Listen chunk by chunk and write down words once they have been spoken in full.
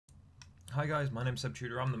Hi guys, my name's Seb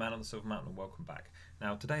Tudor, I'm the man on the Silver Mountain and welcome back.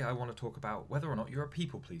 Now today I want to talk about whether or not you're a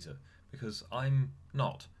people pleaser, because I'm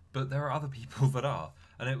not, but there are other people that are.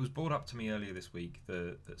 And it was brought up to me earlier this week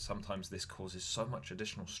that sometimes this causes so much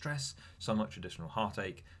additional stress, so much additional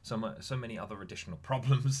heartache, so many other additional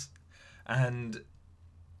problems. And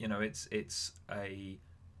it's a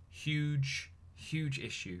huge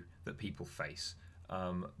issue that people face.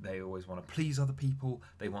 They always want to please other people.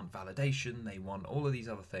 They want validation. They want all of these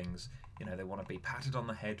other things. They want to be patted on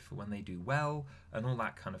the head for when they do well and all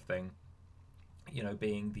that kind of thing.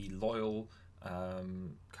 Being the loyal,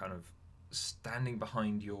 kind of standing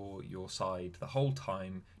behind your side the whole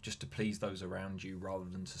time just to please those around you rather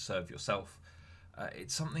than to serve yourself.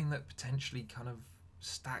 It's something that potentially kind of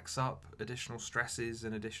stacks up additional stresses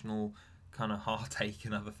and additional kind of heartache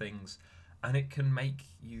and other things, and it can make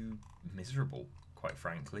you miserable, quite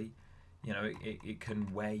frankly. It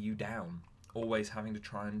can wear you down. Always having to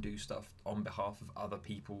try and do stuff on behalf of other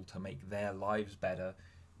people to make their lives better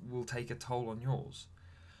will take a toll on yours.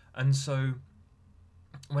 And so,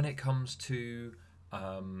 when it comes to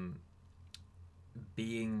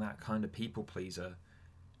being that kind of people pleaser,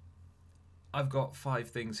 I've got 5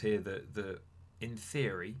 things here that in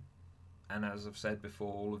theory, and as I've said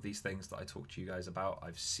before, all of these things that I talk to you guys about,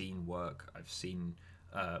 I've seen work, I've seen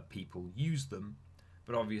people use them,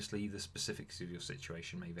 but obviously the specifics of your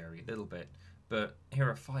situation may vary a little bit. But here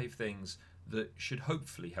are 5 things that should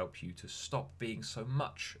hopefully help you to stop being so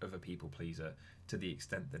much of a people pleaser to the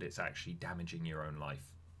extent that it's actually damaging your own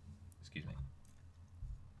life. Excuse me.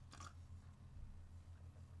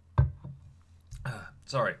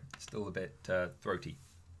 Sorry, still a bit throaty.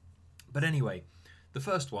 But anyway, the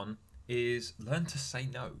first one is learn to say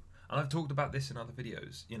no. And I've talked about this in other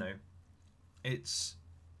videos. It's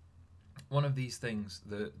one of these things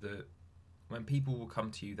that when people will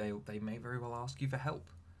come to you, they may very well ask you for help.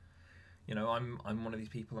 I'm one of these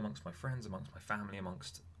people amongst my friends, amongst my family,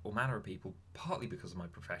 amongst all manner of people, partly because of my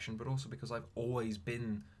profession, but also because I've always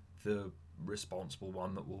been the responsible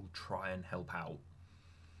one that will try and help out.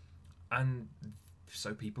 And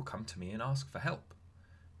so people come to me and ask for help,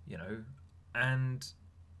 and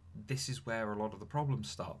this is where a lot of the problems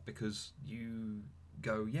start, because you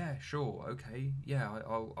go, yeah, sure, okay, yeah,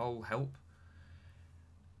 I'll help,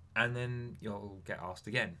 and then you'll get asked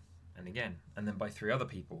again and again, and then by 3 other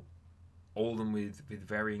people, all of them with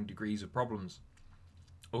varying degrees of problems,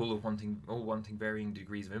 all wanting varying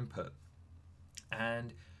degrees of input,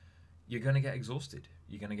 and you're going to get exhausted,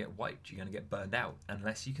 you're going to get wiped, you're going to get burned out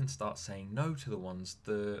unless you can start saying no to the ones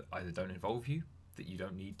that either don't involve you, that you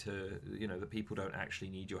don't need to, the people don't actually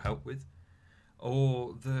need your help with,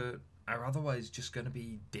 or that are otherwise just going to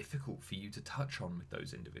be difficult for you to touch on with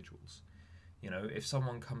those individuals. If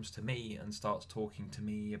someone comes to me and starts talking to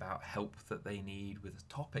me about help that they need with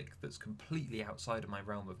a topic that's completely outside of my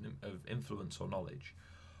realm of influence or knowledge,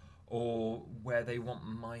 or where they want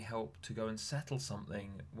my help to go and settle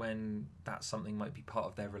something when that something might be part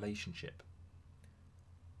of their relationship,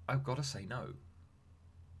 I've got to say no.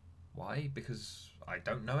 Why? Because I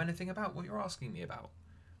don't know anything about what you're asking me about.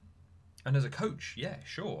 And as a coach, yeah,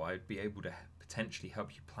 sure, I'd be able to potentially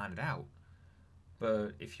help you plan it out.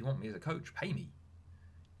 But if you want me as a coach, pay me.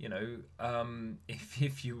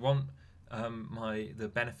 If you want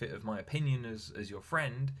the benefit of my opinion as your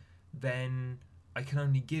friend, then I can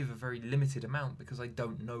only give a very limited amount because I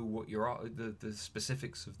don't know what the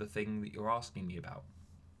specifics of the thing that you're asking me about.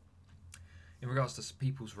 In regards to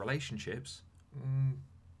people's relationships,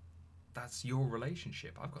 that's your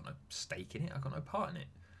relationship. I've got no stake in it. I've got no part in it.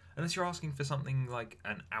 Unless you're asking for something like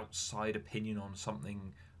an outside opinion on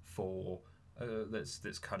something for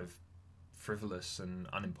that's kind of frivolous and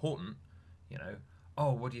unimportant.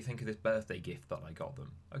 Oh, what do you think of this birthday gift that I got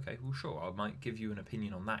them? Okay, well, sure, I might give you an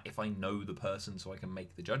opinion on that if I know the person so I can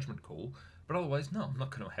make the judgment call. But otherwise, no, I'm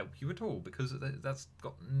not going to help you at all because that's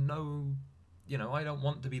got no. I don't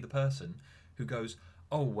want to be the person who goes,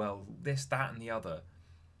 oh, well, this, that, and the other,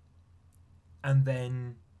 and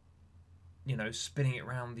then, spinning it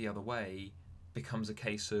round the other way becomes a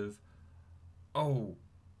case of, oh,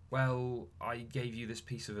 well, I gave you this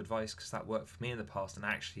piece of advice because that worked for me in the past, and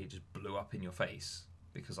actually it just blew up in your face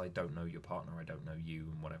because I don't know your partner, I don't know you,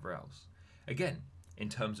 and whatever else. Again, in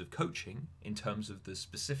terms of coaching, in terms of the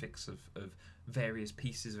specifics of various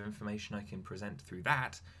pieces of information I can present through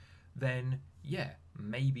that, then yeah,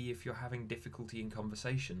 maybe if you're having difficulty in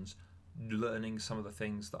conversations, learning some of the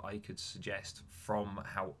things that I could suggest from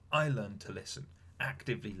how I learned to listen,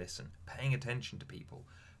 actively listen, paying attention to people,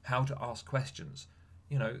 how to ask questions,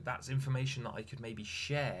 that's information that I could maybe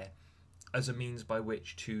share as a means by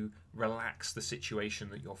which to relax the situation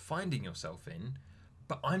that you're finding yourself in,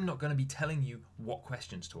 But I'm not going to be telling you what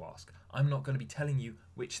questions to ask. I'm not going to be telling you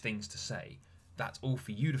which things to say. That's all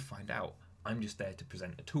for you to find out. I'm just there to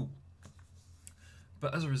present a tool.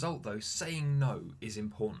 But as a result, though, saying no is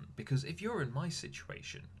important, because if you're in my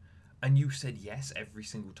situation and you said yes every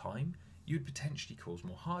single time, you'd potentially cause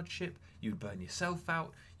more hardship, you'd burn yourself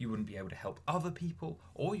out, you wouldn't be able to help other people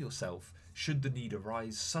or yourself should the need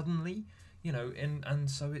arise suddenly, and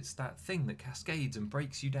so it's that thing that cascades and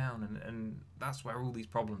breaks you down, and that's where all these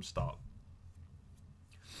problems start.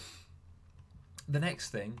 The next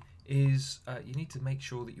thing is you need to make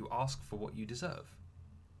sure that you ask for what you deserve.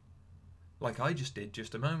 Like I just did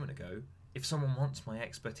just a moment ago, if someone wants my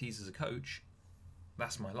expertise as a coach,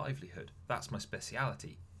 that's my livelihood, that's my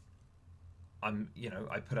speciality.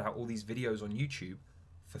 I put out all these videos on YouTube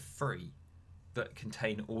for free that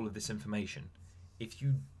contain all of this information. If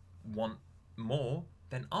you want more,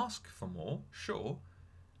 then ask for more, sure.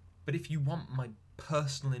 But if you want my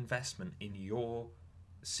personal investment in your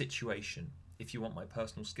situation, if you want my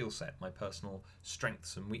personal skill set, my personal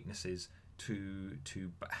strengths and weaknesses to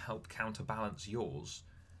help counterbalance yours,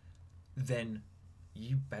 then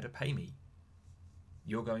you better pay me.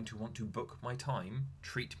 You're going to want to book my time,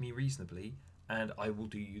 treat me reasonably, and I will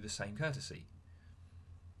do you the same courtesy.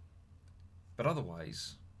 But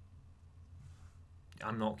otherwise,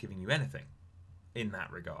 I'm not giving you anything in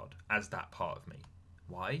that regard as that part of me.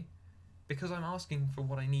 Why? Because I'm asking for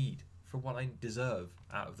what I need, for what I deserve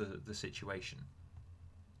out of the situation.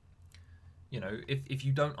 If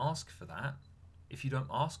you don't ask for that, if you don't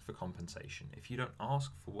ask for compensation, if you don't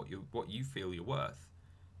ask for what you feel you're worth,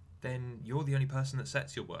 then you're the only person that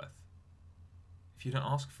sets your worth. If you don't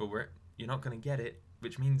ask for it, you're not going to get it,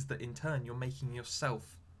 which means that in turn you're making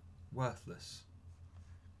yourself worthless.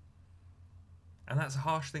 And that's a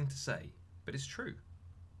harsh thing to say, but it's true.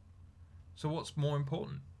 So what's more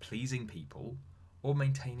important, pleasing people or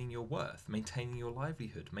maintaining your worth, maintaining your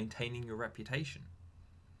livelihood, maintaining your reputation?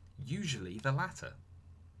 Usually the latter.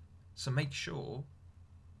 So make sure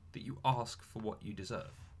that you ask for what you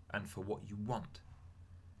deserve and for what you want.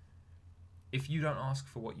 If you don't ask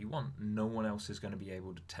for what you want, no one else is going to be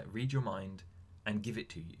able to read your mind and give it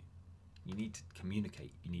to you. You need to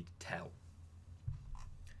communicate. You need to tell.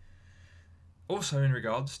 Also, in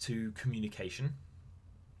regards to communication,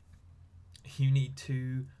 you need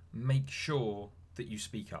to make sure that you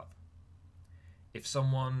speak up. If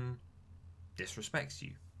someone disrespects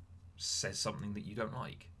you, says something that you don't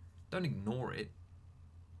like, don't ignore it.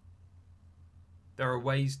 There are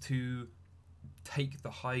ways to take the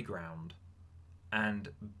high ground and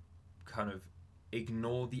kind of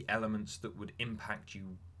ignore the elements that would impact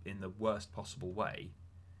you in the worst possible way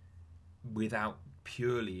without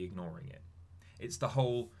purely ignoring it. It's the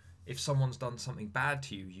whole, if someone's done something bad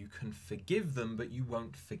to you, you can forgive them, but you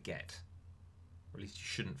won't forget. Or at least you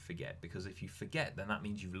shouldn't forget, because if you forget, then that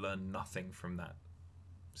means you've learned nothing from that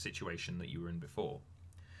situation that you were in before.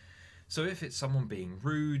 So if it's someone being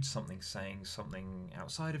rude, saying something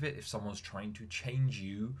outside of it, if someone's trying to change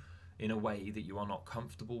you in a way that you are not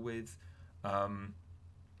comfortable with,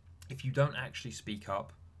 if you don't actually speak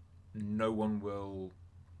up, no one will,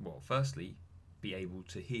 firstly, be able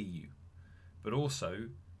to hear you. But also,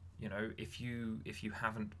 if you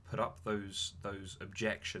haven't put up those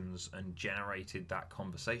objections and generated that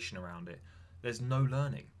conversation around it, there's no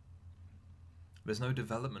learning. There's no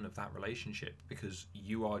development of that relationship, because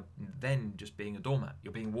you are then just being a doormat.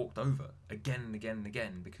 You're being walked over again and again and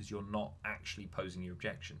again because you're not actually posing your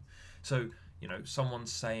objection. So,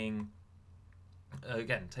 someone's saying,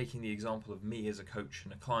 again, taking the example of me as a coach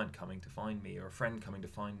and a client coming to find me, or a friend coming to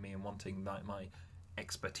find me and wanting my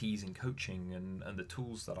expertise in coaching and the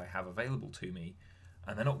tools that I have available to me,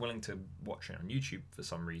 and they're not willing to watch it on YouTube for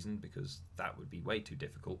some reason, because that would be way too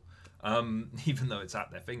difficult, even though it's at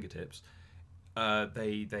their fingertips.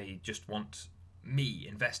 They just want me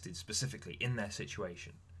invested specifically in their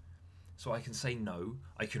situation. So I can say no,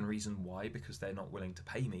 I can reason why, because they're not willing to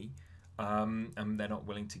pay me, and they're not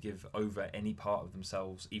willing to give over any part of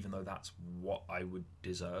themselves, even though that's what I would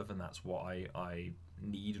deserve and that's what I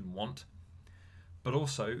need and want. But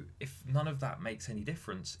also, if none of that makes any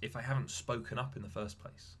difference, if I haven't spoken up in the first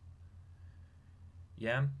place.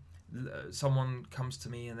 Yeah? Someone comes to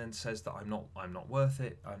me and then says that I'm not worth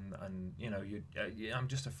it, and I'm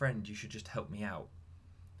just a friend, you should just help me out.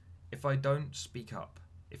 If I don't speak up,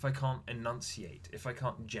 if I can't enunciate, if I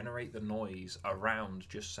can't generate the noise around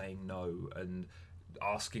just saying no and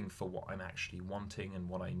asking for what I'm actually wanting and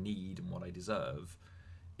what I need and what I deserve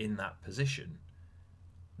in that position,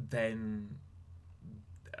 then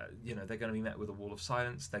they're going to be met with a wall of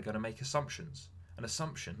silence. They're going to make assumptions. And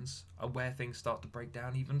assumptions are where things start to break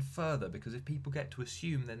down even further, because if people get to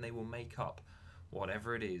assume, then they will make up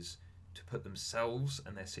whatever it is to put themselves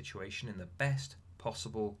and their situation in the best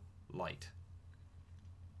possible light.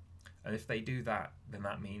 And if they do that, then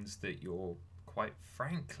that means that you're, quite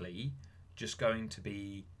frankly, just going to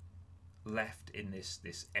be left in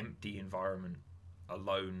this empty environment,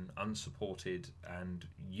 alone, unsupported, and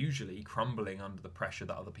usually crumbling under the pressure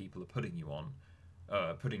that other people are putting you under,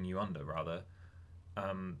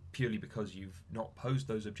 purely because you've not posed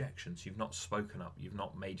those objections, you've not spoken up, you've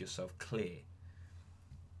not made yourself clear.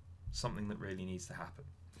 Something that really needs to happen.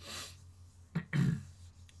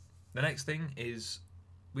 The next thing is,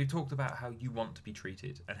 we've talked about how you want to be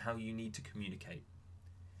treated and how you need to communicate.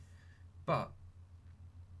 But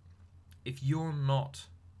if you're not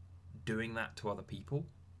doing that to other people,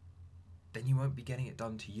 then you won't be getting it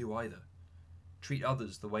done to you either. Treat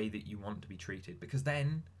others the way that you want to be treated, because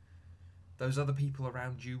then those other people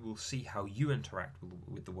around you will see how you interact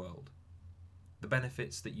with the world, the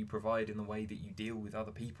benefits that you provide in the way that you deal with other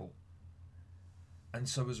people. And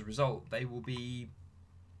so as a result, it will be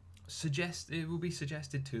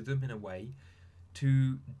suggested to them in a way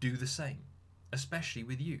to do the same, especially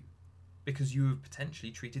with you, because you have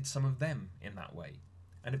potentially treated some of them in that way,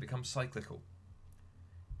 and it becomes cyclical.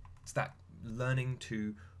 It's that learning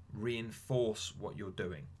to reinforce what you're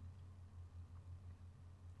doing.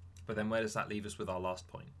 But then where does that leave us with our last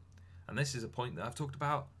point? And this is a point that I've talked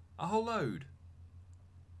about a whole load.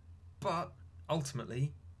 But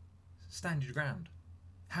ultimately, stand your ground.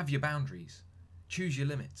 Have your boundaries. Choose your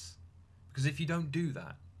limits. Because if you don't do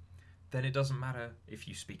that, then it doesn't matter if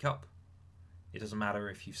you speak up. It doesn't matter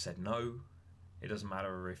if you've said no. It doesn't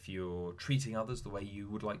matter if you're treating others the way you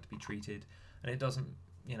would like to be treated. And it doesn't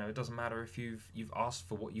matter if you've asked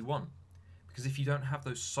for what you want. Because if you don't have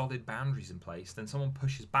those solid boundaries in place, then someone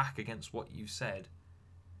pushes back against what you've said,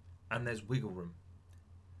 and there's wiggle room.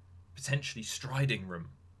 Potentially striding room.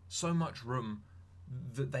 So much room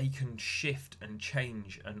that they can shift and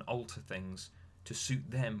change and alter things to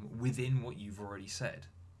suit them within what you've already said.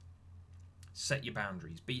 Set your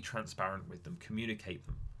boundaries. Be transparent with them. Communicate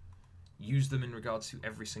them. Use them in regards to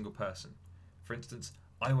every single person. For instance,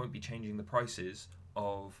 I won't be changing the prices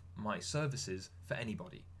of my services for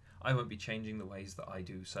anybody. I won't be changing the ways that I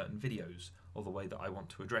do certain videos or the way that I want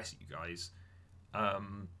to address you guys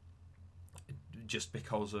just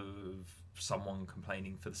because of someone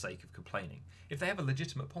complaining for the sake of complaining. If they have a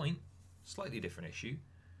legitimate point, slightly different issue.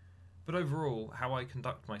 But overall, how I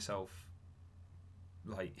conduct myself,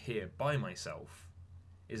 like here by myself,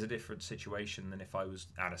 is a different situation than if I was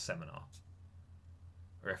at a seminar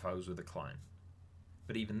or if I was with a client.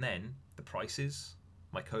 But even then, the prices,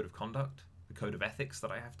 my code of conduct, the code of ethics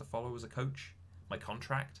that I have to follow as a coach, my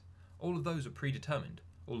contract, all of those are predetermined.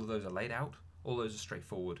 All of those are laid out. All those are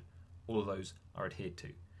straightforward. All of those are adhered to.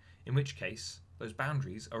 In which case, those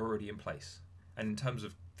boundaries are already in place. And in terms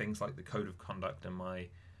of things like the code of conduct and my,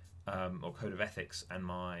 or code of ethics and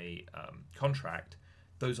my contract,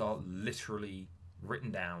 those are literally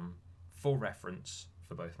written down for reference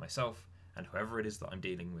for both myself and whoever it is that I'm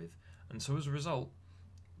dealing with. And so as a result,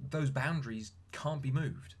 those boundaries can't be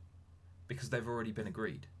moved because they've already been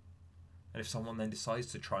agreed. And if someone then decides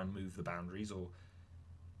to try and move the boundaries or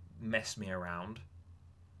mess me around,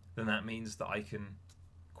 then that means that I can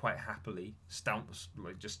quite happily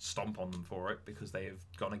just stomp on them for it because they have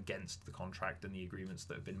gone against the contract and the agreements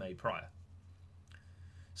that have been made prior.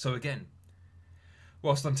 So again,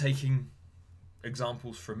 whilst I'm taking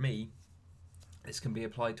examples from me, this can be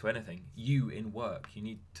applied to anything. You in work, you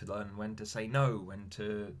need to learn when to say no, when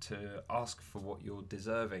to ask for what you're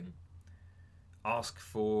deserving. Ask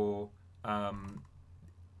for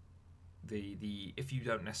if you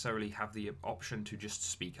don't necessarily have the option to just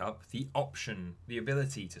speak up, the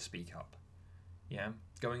ability to speak up. Yeah,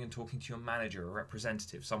 going and talking to your manager or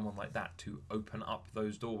representative, someone like that, to open up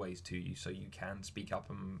those doorways to you so you can speak up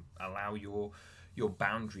and allow your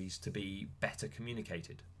boundaries to be better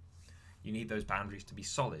communicated. You need those boundaries to be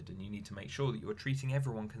solid, and you need to make sure that you're treating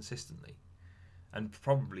everyone consistently and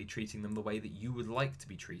probably treating them the way that you would like to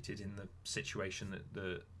be treated in the situation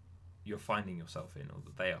that you're finding yourself in, or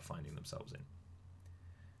that they are finding themselves in.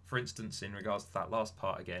 For instance, in regards to that last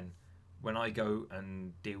part again, when I go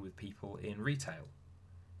and deal with people in retail,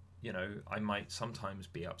 I might sometimes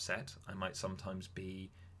be upset, I might sometimes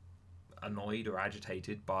be annoyed or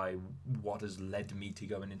agitated by what has led me to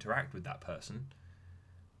go and interact with that person,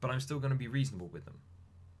 but I'm still going to be reasonable with them.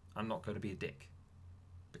 I'm not going to be a dick,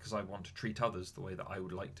 because I want to treat others the way that I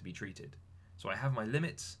would like to be treated. So I have my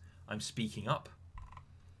limits, I'm speaking up,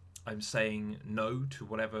 I'm saying no to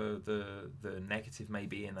whatever the negative may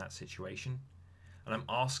be in that situation, and I'm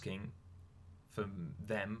asking for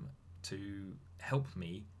them to help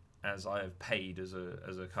me as I have paid as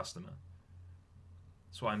a customer.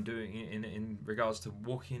 That's what I'm doing in regards to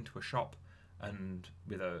walking into a shop and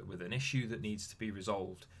with an issue that needs to be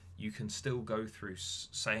resolved. You can still go through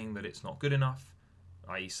saying that it's not good enough,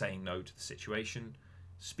 i.e. saying no to the situation,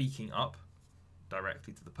 speaking up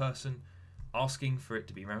directly to the person, asking for it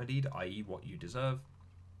to be remedied, i.e. what you deserve,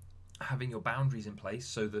 having your boundaries in place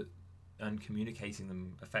so that, and communicating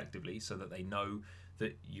them effectively so that they know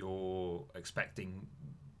that you're expecting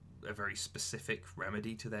a very specific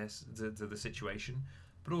remedy to the situation.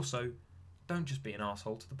 But also, don't just be an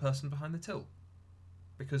asshole to the person behind the till,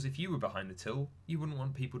 because if you were behind the till, you wouldn't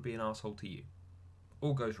want people to be an asshole to you.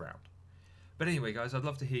 All goes round. But anyway, guys, I'd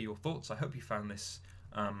love to hear your thoughts. I hope you found this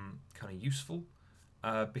kind of useful,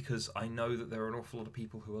 because I know that there are an awful lot of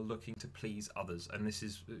people who are looking to please others, and this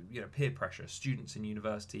is, peer pressure. Students in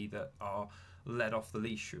university that are let off the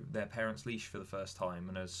leash, their parents' leash for the first time,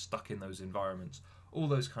 and are stuck in those environments. All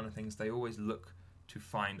those kind of things. They always look to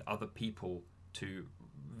find other people to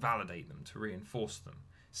validate them, to reinforce them.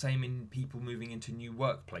 Same in people moving into new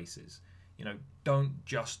workplaces. Don't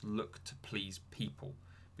just look to please people,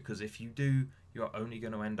 because if you do, you're only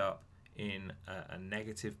going to end up in a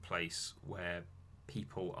negative place where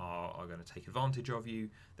people are going to take advantage of you.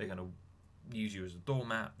 They're going to use you as a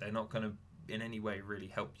doormat. They're not going to in any way really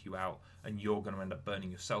help you out, and you're going to end up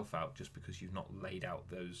burning yourself out just because you've not laid out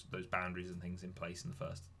those boundaries and things in place in the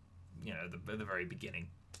first, the very beginning.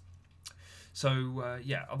 So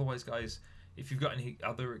otherwise, guys, if you've got any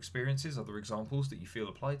other experiences, other examples that you feel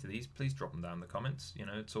apply to these, please drop them down in the comments.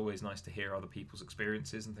 It's always nice to hear other people's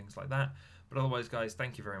experiences and things like that. But otherwise, guys,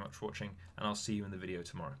 thank you very much for watching, and I'll see you in the video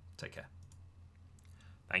tomorrow. Take care.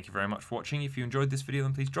 Thank you very much for watching. If you enjoyed this video,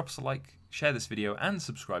 then please drop us a like, share this video, and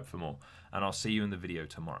subscribe for more. And I'll see you in the video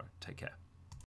tomorrow. Take care.